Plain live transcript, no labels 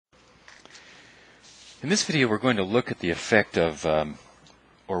In this video, we're going to look at the effect of,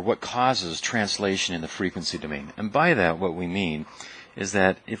 or what causes translation in the frequency domain. And by that, what we mean is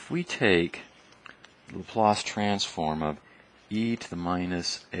that if we take the Laplace transform of e to the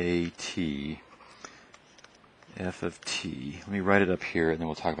minus at f of t, let me write it up here, and then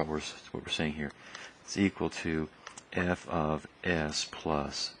we'll talk about what we're saying here. It's equal to f of s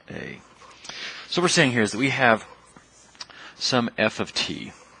plus a. So what we're saying here is that we have some f of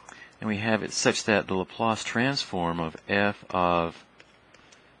t. And we have it such that the Laplace transform of f of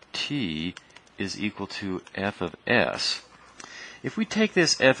t is equal to f of s. If we take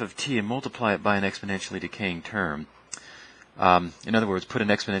this f of t and multiply it by an exponentially decaying term, in other words, put an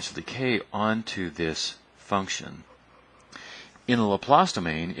exponential decay onto this function, in the Laplace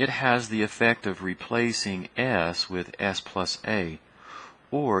domain, it has the effect of replacing s with s plus a,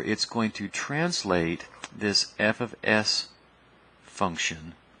 or it's going to translate this f of s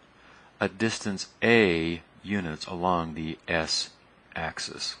function a distance a units along the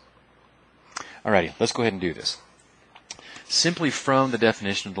s-axis. Alrighty, let's go ahead and do this. Simply from the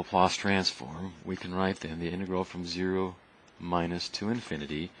definition of the Laplace transform, we can write then the integral from 0 minus to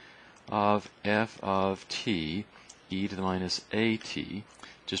infinity of f of t e to the minus at,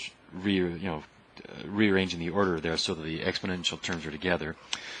 just rearranging the order there so that the exponential terms are together.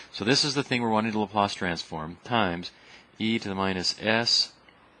 So this is the thing we're wanting to Laplace transform, times e to the minus s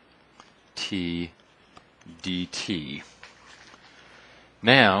t dt.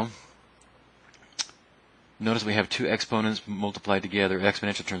 Now, notice we have two exponents multiplied together,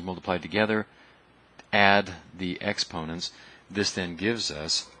 exponential terms multiplied together. Add the exponents. This then gives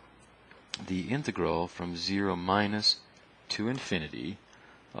us the integral from 0 minus to infinity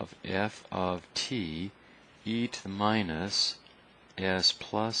of f of t e to the minus s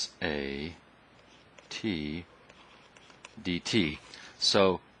plus a t dt.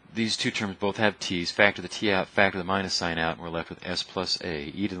 So these two terms both have t's. Factor the t out, factor the minus sign out, and we're left with s plus a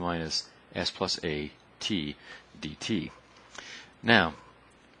e to the minus s plus a t dt. Now,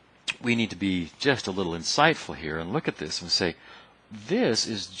 we need to be just a little insightful here and look at this and say, this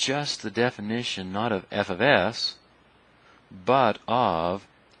is just the definition not of f of s, but of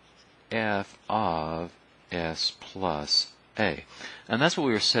f of s plus a. And that's what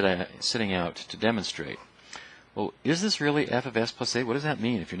we were setting out to demonstrate. Well, is this really f of s plus a? What does that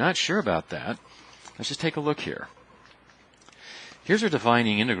mean? If you're not sure about that, let's just take a look here. Here's our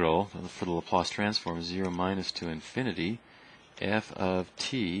defining integral for the Laplace transform, 0 minus to infinity, f of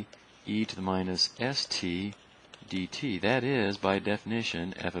t e to the minus st dt. That is, by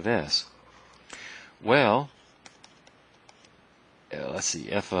definition, f of s. Well, let's see,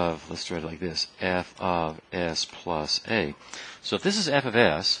 let's try it like this, f of s plus a. So if this is f of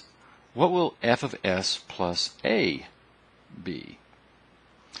s, what will f of s plus a be?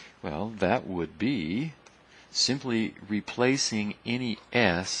 Well, that would be simply replacing any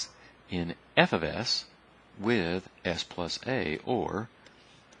s in f of s with s plus a, or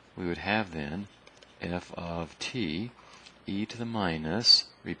we would have then f of t e to the minus,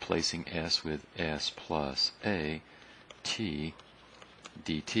 replacing s with s plus a, t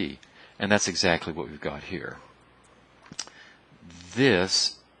dt. And that's exactly what we've got here.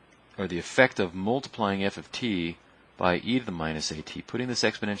 This, or the effect of multiplying f of t by e to the minus at, putting this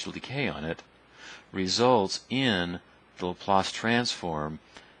exponential decay on it, results in the Laplace transform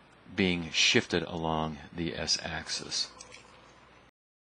being shifted along the s-axis.